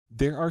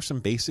There are some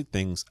basic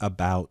things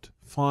about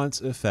fonts,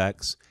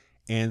 effects,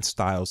 and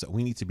styles that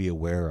we need to be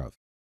aware of.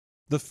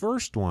 The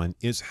first one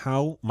is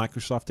how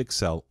Microsoft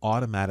Excel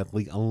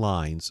automatically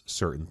aligns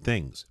certain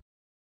things.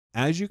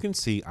 As you can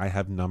see, I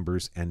have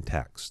numbers and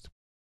text.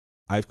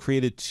 I've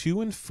created 2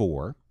 and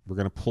 4. We're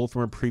going to pull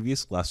from a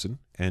previous lesson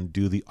and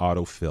do the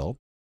autofill.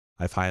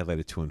 I've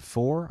highlighted 2 and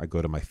 4. I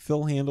go to my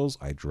fill handles.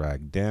 I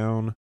drag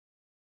down.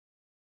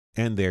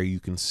 And there you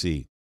can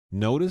see.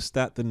 Notice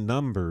that the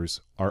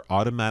numbers are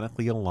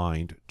automatically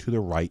aligned to the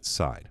right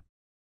side.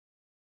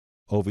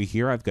 Over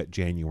here, I've got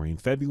January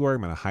and February.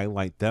 I'm going to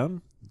highlight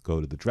them,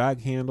 go to the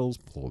drag handles,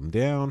 pull them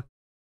down,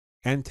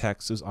 and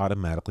text is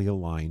automatically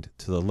aligned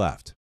to the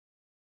left.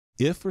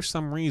 If for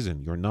some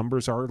reason your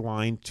numbers are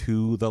aligned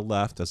to the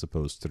left as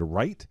opposed to the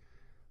right,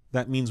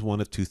 that means one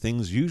of two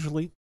things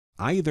usually.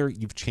 Either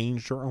you've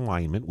changed your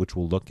alignment, which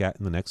we'll look at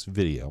in the next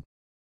video,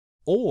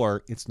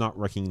 or it's not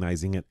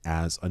recognizing it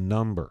as a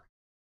number.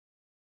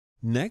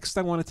 Next,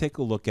 I want to take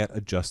a look at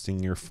adjusting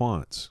your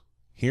fonts.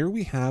 Here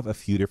we have a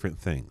few different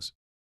things.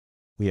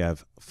 We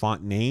have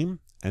font name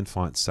and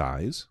font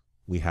size.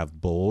 We have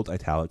bold,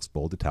 italics,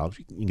 bold, italics.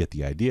 You can get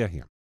the idea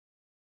here.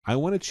 I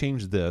want to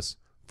change this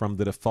from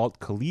the default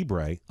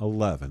Calibre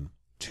 11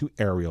 to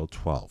Arial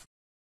 12.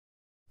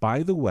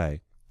 By the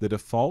way, the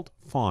default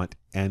font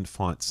and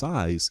font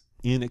size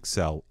in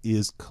Excel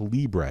is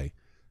Calibre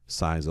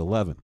size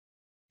 11.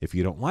 If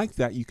you don't like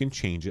that, you can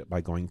change it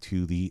by going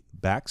to the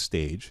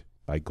backstage,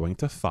 by going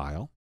to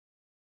File,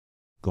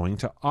 going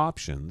to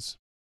Options,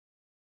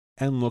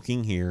 and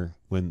looking here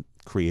when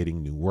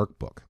creating new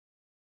workbook.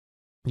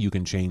 You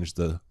can change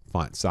the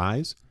font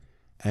size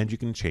and you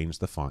can change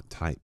the font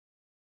type.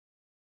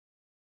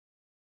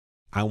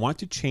 I want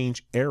to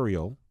change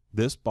Arial,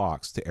 this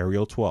box, to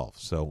Arial 12.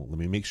 So let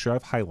me make sure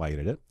I've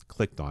highlighted it,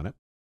 clicked on it.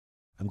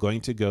 I'm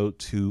going to go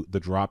to the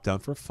drop down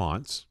for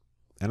fonts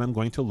and I'm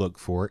going to look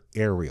for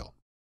Arial.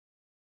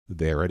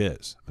 There it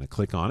is. I'm going to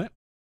click on it.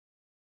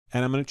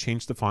 And I'm going to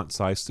change the font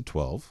size to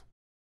 12.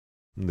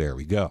 And there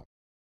we go.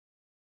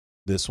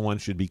 This one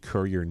should be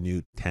Courier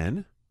New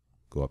 10.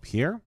 Go up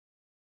here.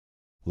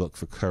 Look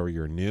for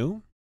Courier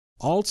New.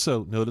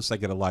 Also, notice I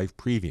get a live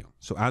preview.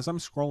 So as I'm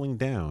scrolling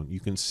down, you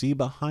can see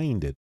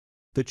behind it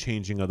the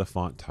changing of the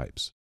font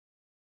types.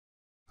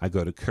 I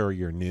go to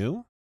Courier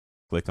New,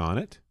 click on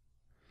it,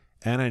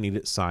 and I need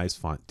it size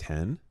font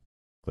 10.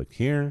 Click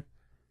here,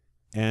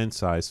 and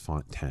size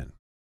font 10.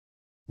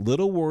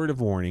 Little word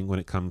of warning when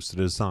it comes to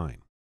design.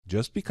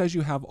 Just because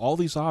you have all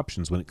these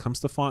options when it comes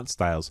to font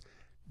styles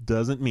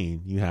doesn't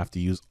mean you have to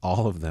use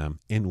all of them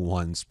in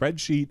one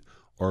spreadsheet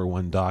or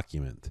one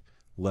document.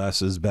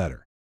 Less is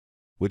better.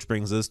 Which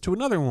brings us to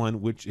another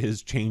one, which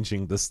is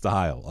changing the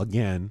style.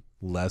 Again,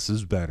 less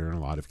is better in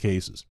a lot of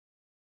cases.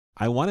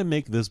 I want to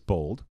make this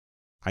bold.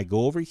 I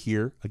go over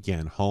here,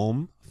 again,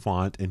 Home,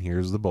 Font, and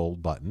here's the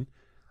bold button.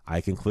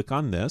 I can click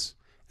on this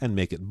and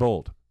make it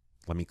bold.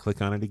 Let me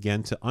click on it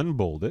again to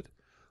unbold it.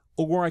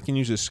 Or I can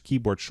use this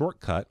keyboard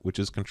shortcut, which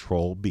is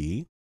Control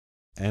B,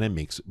 and it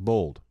makes it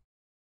bold.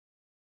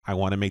 I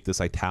want to make this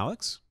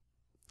italics.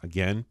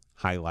 Again,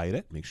 highlight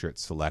it, make sure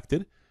it's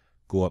selected.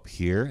 Go up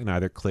here and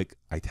either click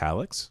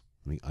italics,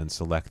 let me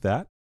unselect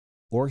that,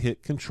 or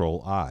hit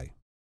Control I.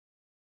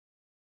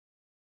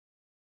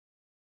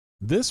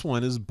 This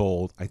one is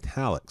bold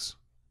italics.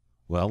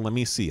 Well, let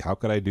me see, how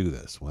could I do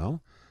this?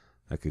 Well,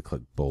 I could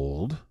click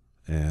bold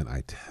and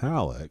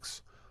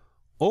italics,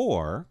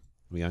 or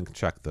let me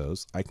uncheck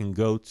those. I can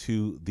go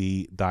to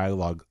the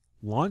dialog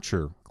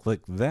launcher,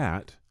 click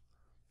that,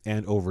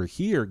 and over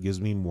here gives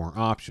me more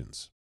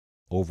options.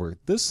 Over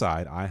this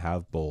side, I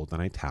have bold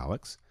and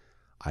italics.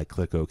 I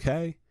click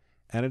OK,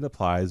 and it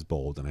applies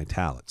bold and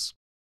italics.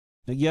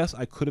 Now, yes,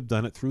 I could have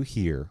done it through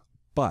here,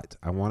 but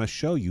I want to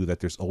show you that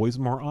there's always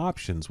more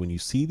options. When you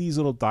see these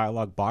little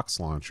dialog box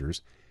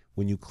launchers,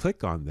 when you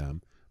click on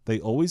them, they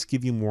always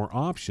give you more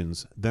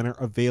options than are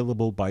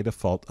available by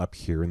default up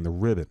here in the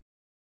ribbon.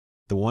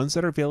 The ones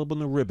that are available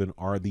in the ribbon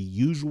are the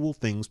usual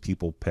things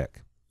people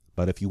pick.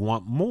 But if you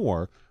want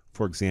more,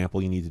 for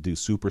example, you need to do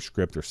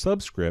superscript or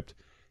subscript,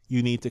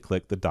 you need to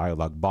click the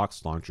dialog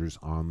box launchers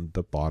on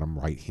the bottom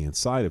right-hand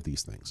side of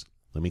these things.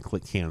 Let me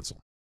click cancel.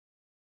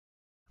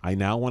 I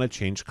now want to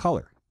change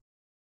color.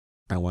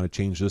 I want to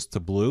change this to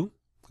blue.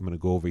 I'm going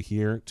to go over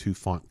here to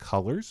font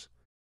colors.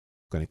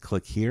 I'm going to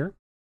click here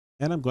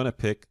and I'm going to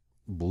pick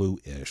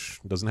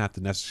blue-ish. It doesn't have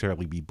to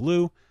necessarily be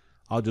blue.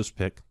 I'll just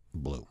pick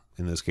blue.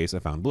 In this case, I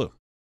found blue.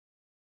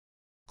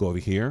 Go over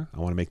here. I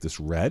want to make this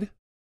red.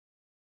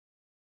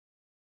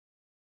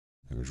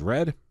 There's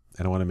red.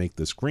 And I want to make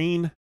this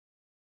green.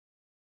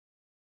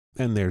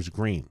 And there's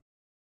green.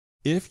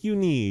 If you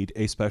need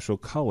a special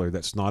color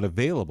that's not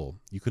available,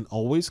 you can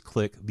always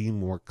click the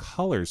More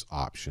Colors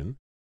option,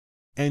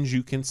 and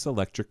you can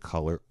select your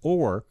color.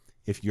 Or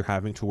if you're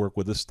having to work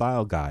with a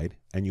style guide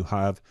and you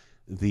have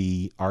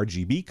the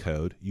RGB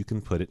code, you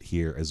can put it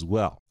here as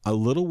well. A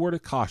little word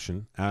of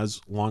caution as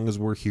long as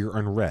we're here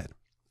on red.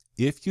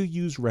 If you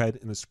use red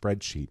in a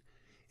spreadsheet,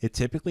 it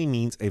typically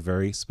means a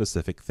very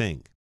specific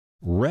thing.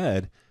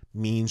 Red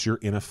means you're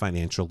in a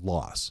financial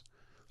loss.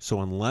 So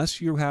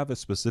unless you have a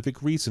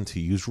specific reason to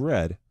use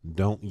red,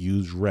 don't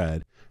use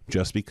red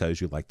just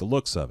because you like the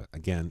looks of it.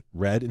 Again,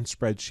 red in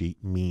spreadsheet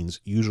means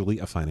usually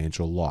a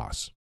financial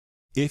loss.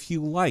 If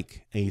you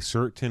like a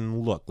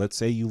certain look, let's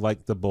say you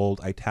like the bold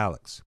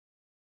italics,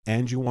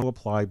 and you want to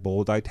apply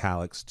bold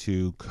italics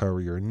to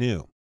Courier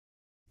New,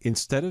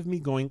 instead of me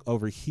going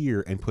over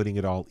here and putting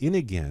it all in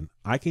again,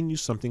 I can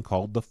use something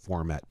called the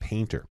Format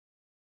Painter.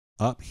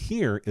 Up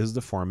here is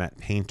the Format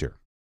Painter.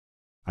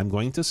 I'm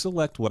going to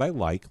select what I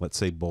like, let's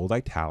say bold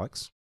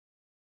italics.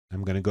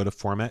 I'm going to go to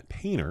Format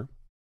Painter,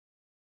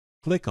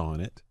 click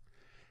on it,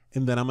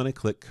 and then I'm going to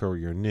click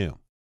Courier New.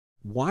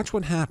 Watch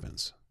what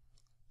happens.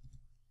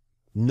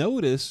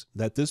 Notice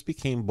that this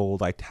became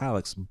bold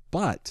italics,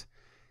 but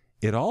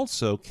it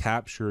also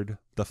captured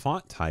the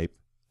font type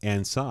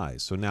and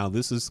size. So now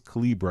this is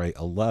Calibre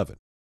 11.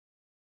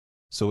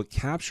 So it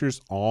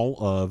captures all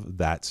of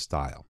that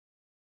style.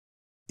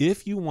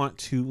 If you want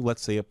to,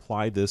 let's say,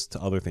 apply this to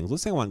other things,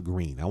 let's say I want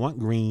green. I want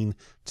green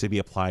to be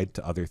applied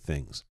to other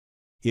things.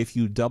 If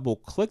you double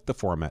click the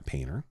Format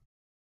Painter,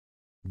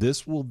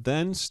 this will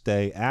then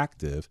stay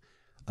active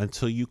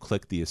until you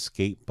click the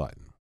Escape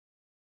button.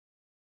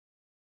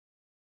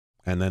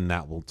 And then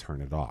that will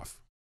turn it off.